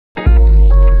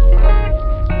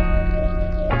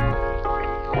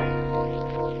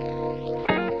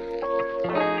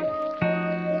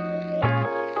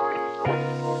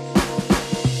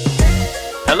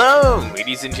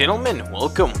ladies and gentlemen,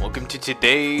 welcome to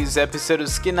today's episode of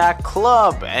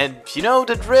Skinclub. And you know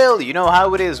the drill, you know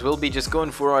how it is. We'll be just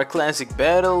going for our classic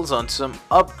battles on some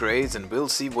upgrades and we'll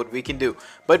see what we can do.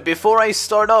 But before I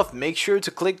start off, make sure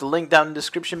to click the link down in the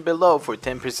description below for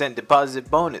 10% deposit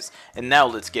bonus. And now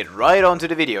let's get right on to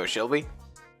the video, shall we?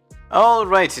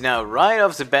 Alright, now right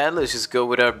off the bat, let's just go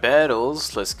with our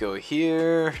battles. Let's go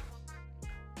here.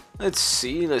 Let's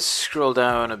see, let's scroll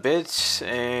down a bit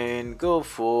and go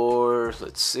for,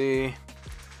 let's see,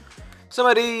 some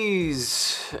of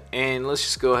these. And let's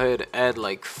just go ahead and add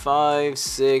like 5,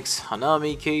 6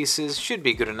 Hanami cases. Should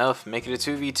be good enough. Make it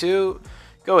a 2v2.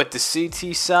 Go with the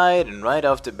CT side and right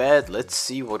off the bat, let's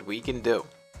see what we can do.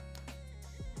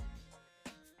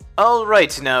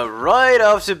 Alright, now right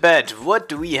off the bat, what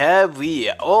do we have?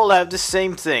 We all have the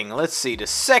same thing. Let's see, the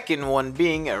second one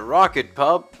being a rocket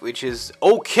pop, which is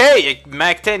okay, a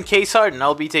Mac 10 case harden,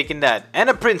 I'll be taking that. And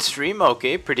a print stream,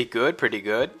 okay, pretty good, pretty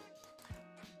good.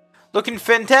 Looking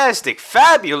fantastic,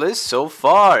 fabulous so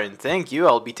far, and thank you,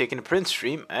 I'll be taking a print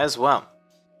stream as well.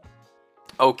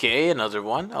 Okay, another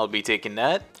one, I'll be taking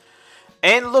that.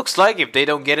 And looks like if they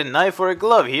don't get a knife or a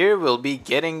glove here, we'll be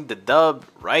getting the dub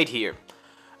right here.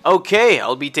 Okay,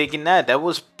 I'll be taking that. That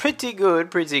was pretty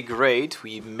good, pretty great.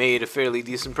 We made a fairly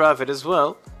decent profit as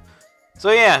well.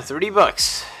 So yeah, 30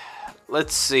 bucks.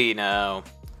 Let's see now.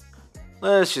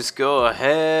 Let's just go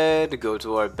ahead, go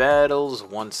to our battles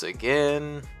once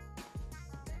again.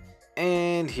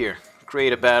 And here,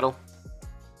 create a battle.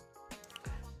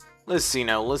 Let's see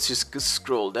now, let's just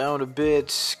scroll down a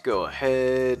bit. Go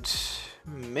ahead.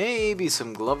 Maybe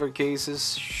some Glover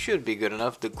cases should be good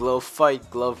enough. The glove fight,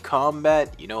 glove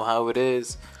combat, you know how it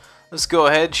is. Let's go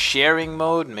ahead, sharing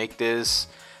mode, make this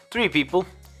 3 people,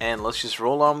 and let's just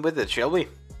roll on with it, shall we?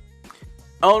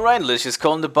 Alright, let's just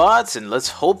call in the bots and let's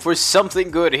hope for something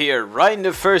good here. Right in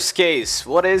the first case,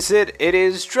 what is it? It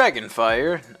is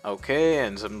Dragonfire, okay,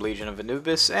 and some Legion of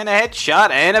Anubis, and a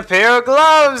headshot, and a pair of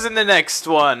gloves in the next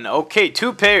one. Okay,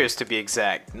 2 pairs to be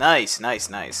exact. Nice, nice,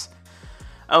 nice.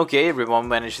 Okay, everyone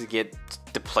managed to get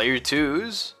the player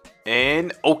 2s.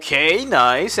 And okay,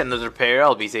 nice. Another pair,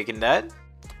 I'll be taking that.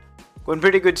 Going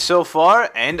pretty good so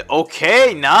far. And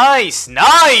okay, nice.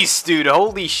 Nice, dude.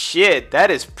 Holy shit.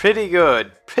 That is pretty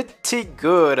good. Pretty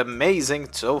good.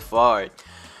 Amazing so far.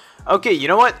 Okay, you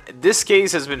know what? This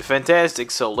case has been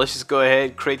fantastic. So let's just go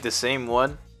ahead, create the same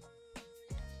one.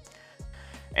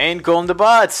 And go on the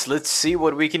bots. Let's see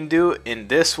what we can do in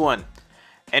this one.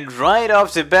 And right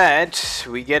off the bat,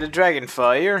 we get a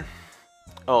Dragonfire.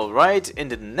 Alright, in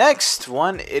the next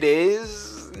one, it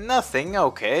is nothing,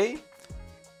 okay.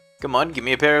 Come on, give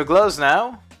me a pair of gloves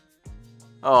now.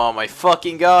 Oh my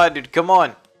fucking god, dude, come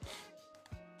on.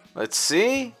 Let's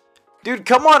see. Dude,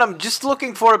 come on, I'm just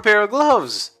looking for a pair of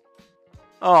gloves.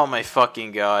 Oh my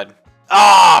fucking god.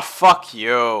 Ah, fuck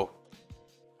you.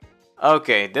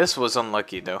 Okay, this was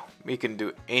unlucky though. We can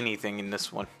do anything in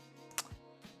this one.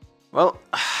 Well,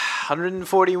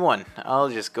 141. I'll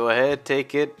just go ahead,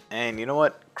 take it, and you know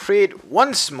what? Create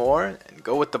once more and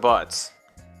go with the bots.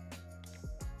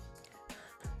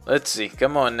 Let's see.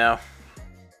 Come on now.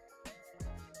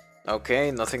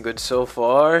 Okay, nothing good so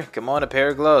far. Come on, a pair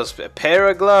of gloves. A pair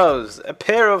of gloves. A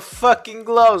pair of fucking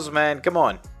gloves, man. Come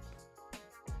on.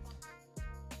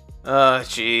 Oh,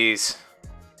 jeez.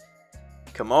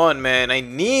 Come on, man. I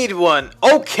need one.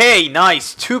 Okay,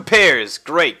 nice. 2 pairs.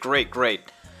 Great, great, great.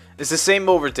 It's the same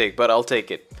overtake, but I'll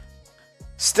take it.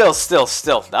 Still.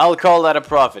 I'll call that a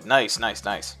profit. Nice, nice,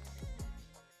 nice.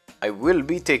 I will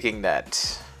be taking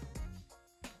that.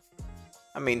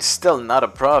 I mean, still not a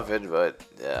profit, but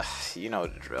you know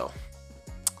the drill.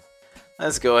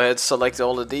 Let's go ahead, select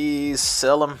all of these,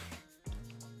 sell them,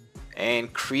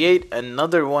 and create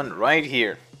another one right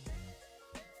here.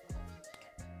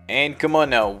 And come on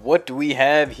now, what do we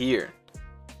have here?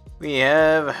 We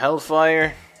have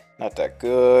Hellfire. Not that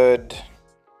good.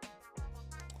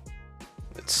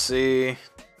 Let's see.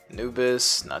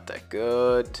 Anubis, not that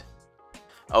good.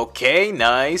 Okay,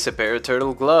 nice. A pair of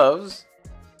turtle gloves.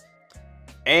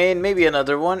 And maybe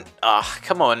another one. Ah,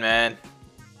 come on, man.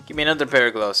 Give me another pair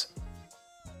of gloves.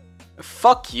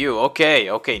 Fuck you. Okay,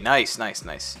 okay, nice, nice,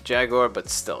 nice. Jaguar, but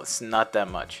still, it's not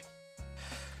that much.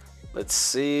 Let's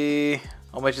see.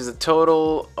 How much is the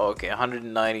total? Okay,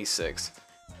 196.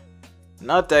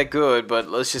 Not that good,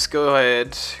 but let's just go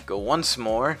ahead, go once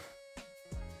more.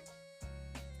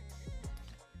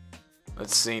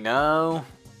 Let's see now.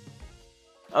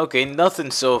 Okay, nothing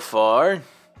so far.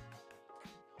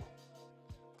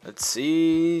 Let's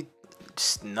see.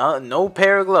 Just no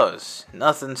pair of gloves.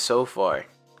 Nothing so far.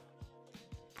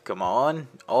 Come on.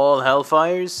 All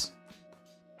Hellfires.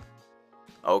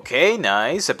 Okay,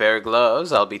 nice. A pair of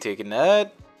gloves. I'll be taking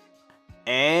that.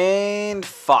 And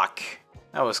fuck.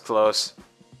 That was close.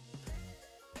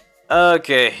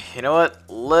 Okay, you know what?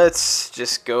 Let's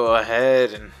just go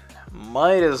ahead and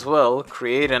might as well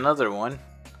create another one.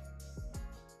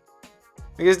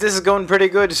 Because this is going pretty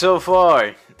good so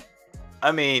far.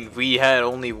 I mean, we had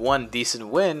only one decent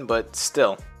win, but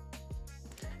still.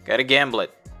 Gotta gamble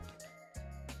it.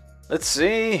 Let's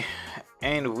see.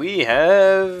 And we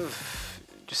have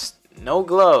just no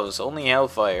gloves, only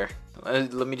Hellfire.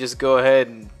 Let me just go ahead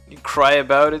and cry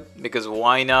about it, because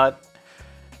why not?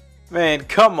 Man,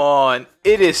 come on.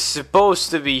 It is supposed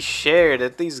to be shared.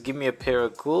 At least give me a pair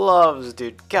of gloves,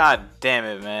 dude. God damn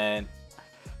it, man.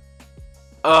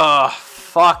 Oh,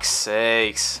 fuck's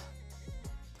sakes.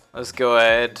 Let's go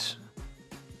ahead.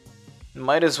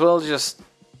 Might as well just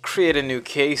create a new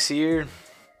case here.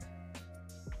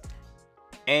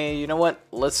 And you know what?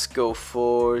 Let's go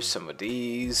for some of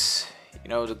these. You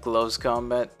know, the gloves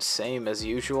combat, same as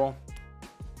usual.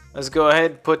 Let's go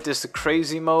ahead, put this to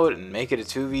crazy mode and make it a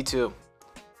 2v2.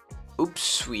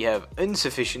 Oops, we have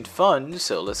insufficient funds,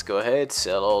 so let's go ahead,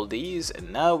 sell all these,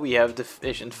 and now we have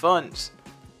deficient funds.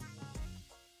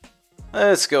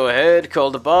 Let's go ahead,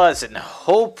 call the boss, and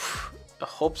hope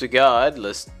to God,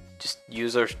 let's just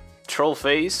use our troll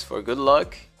face for good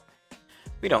luck.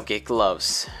 We don't get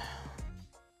gloves.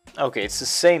 Okay, it's the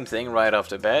same thing right off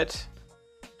the bat.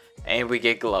 And we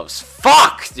get gloves.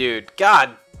 Fuck, dude!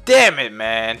 God damn it,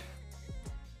 man!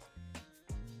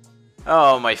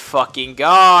 Oh my fucking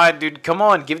god, dude, come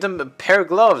on, give them a pair of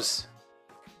gloves.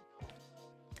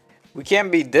 We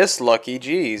can't be this lucky,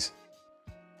 jeez.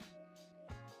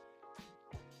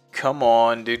 Come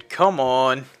on, dude, come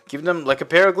on. Give them like a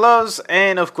pair of gloves,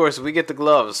 and of course we get the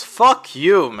gloves. Fuck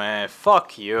you, man,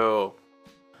 fuck you.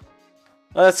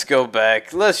 Let's go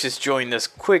back, let's just join this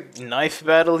quick knife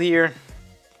battle here.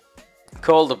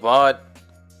 Call the bot.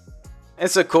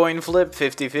 It's a coin flip,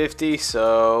 50-50,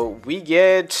 so we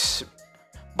get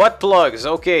butt plugs.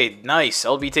 Okay, nice,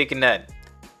 I'll be taking that.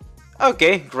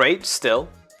 Okay, great, still.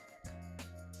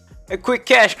 A quick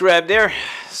cash grab there,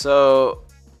 so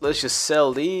let's just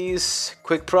sell these.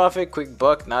 Quick profit, quick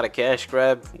buck, not a cash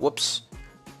grab, whoops.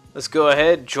 Let's go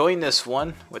ahead, join this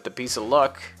one with a piece of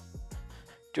luck.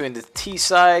 Join the T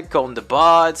side, calling the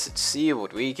bots, and see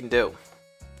what we can do.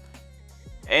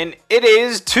 And it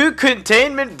is 2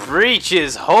 containment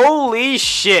breaches. Holy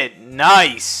shit.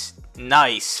 Nice.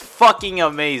 Nice. Fucking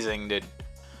amazing, dude.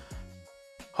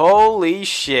 Holy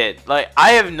shit. Like,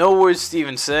 I have no words to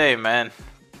even say, man.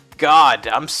 God,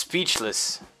 I'm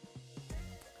speechless.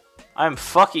 I'm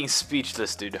fucking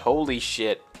speechless, dude. Holy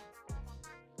shit.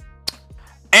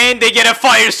 And they get a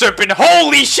Fire Serpent.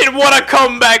 Holy shit, what a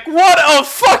comeback. What a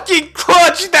fucking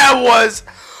clutch that was.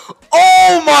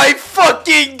 Oh my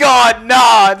fucking god,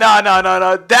 nah.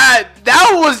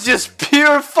 That was just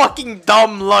pure fucking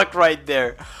dumb luck right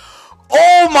there.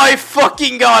 Oh my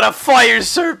fucking god, a Fire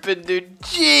Serpent, dude.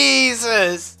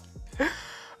 Jesus.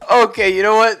 Okay, you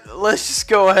know what? Let's just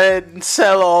go ahead and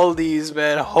sell all these,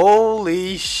 man.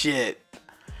 Holy shit.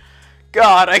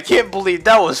 God, I can't believe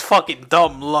that was fucking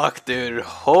dumb luck, dude.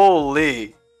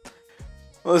 Holy.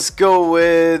 Let's go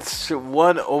with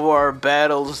one of our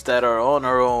battles that are on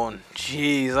our own.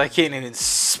 Jeez, I can't even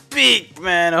speak,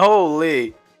 man.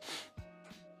 Holy.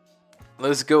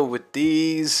 Let's go with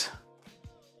these.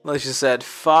 Let's just add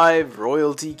 5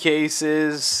 royalty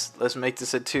cases. Let's make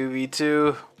this a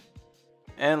 2v2.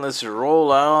 And let's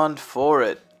roll on for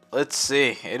it. Let's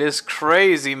see. It is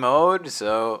crazy mode,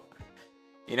 so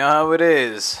you know how it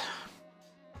is.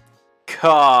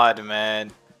 God,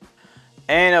 man.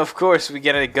 And of course we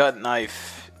get a gut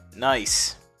knife.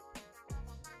 Nice.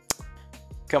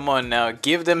 Come on now,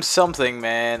 give them something,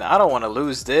 man. I don't want to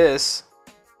lose this.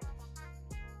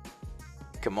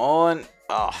 Come on.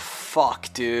 Oh,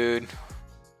 fuck, dude.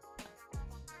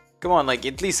 Come on, like,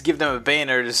 at least give them a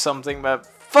banner or something, but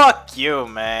fuck you,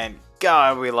 man.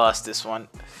 God, we lost this one.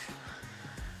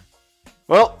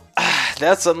 Well,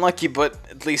 that's unlucky, but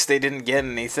at least they didn't get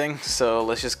anything. So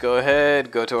let's just go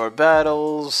ahead, go to our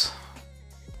battles.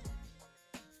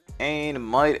 And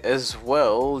might as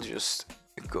well just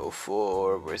go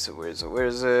for, where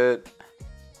is it?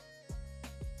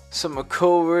 Some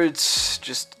coverts,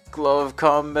 just glove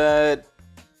combat.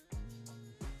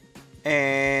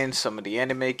 And some of the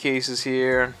anime cases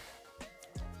here.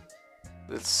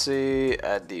 Let's see,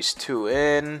 add these 2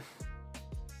 in.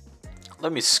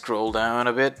 Let me scroll down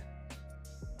a bit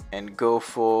and go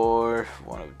for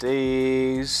one of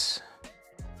these.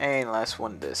 And last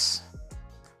one, this.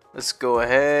 Let's go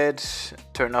ahead,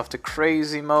 turn off the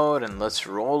crazy mode, and let's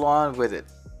roll on with it.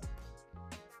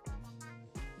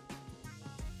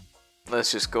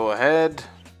 let's just go ahead.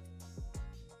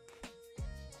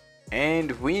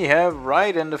 And we have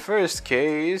right in the first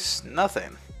case,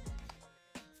 nothing.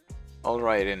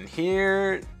 Alright, in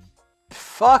here.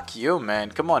 Fuck you,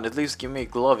 man. Come on, at least give me a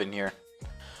glove in here.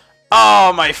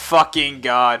 Oh my fucking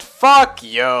god. Fuck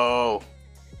yo.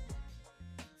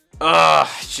 Ugh,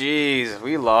 jeez.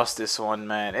 We lost this one,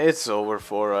 man. It's over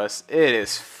for us. It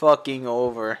is fucking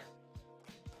over.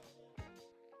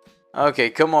 Okay,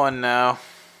 come on now.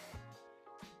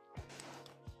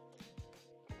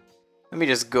 Let me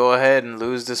just go ahead and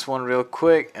lose this one real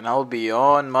quick, and I'll be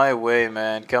on my way,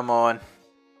 man. Come on.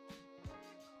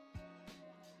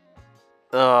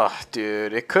 Ugh,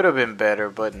 dude. It could have been better,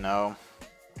 but no.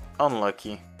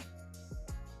 Unlucky.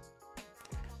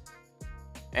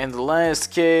 And the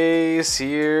last case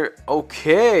here.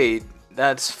 Okay,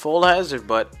 that's full hazard,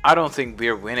 but I don't think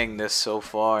we're winning this so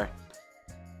far.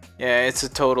 Yeah, it's a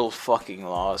total fucking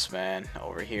loss, man,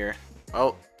 over here.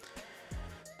 Oh,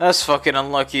 that's fucking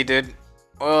unlucky, dude.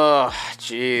 Oh,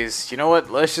 jeez. You know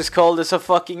what? Let's just call this a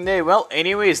fucking day. Well,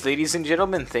 anyways, ladies and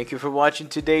gentlemen, thank you for watching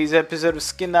today's episode of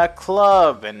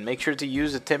Skinclub. And make sure to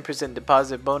use the 10%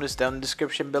 deposit bonus down in the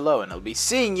description below. And I'll be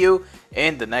seeing you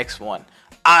in the next one.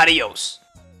 Adios.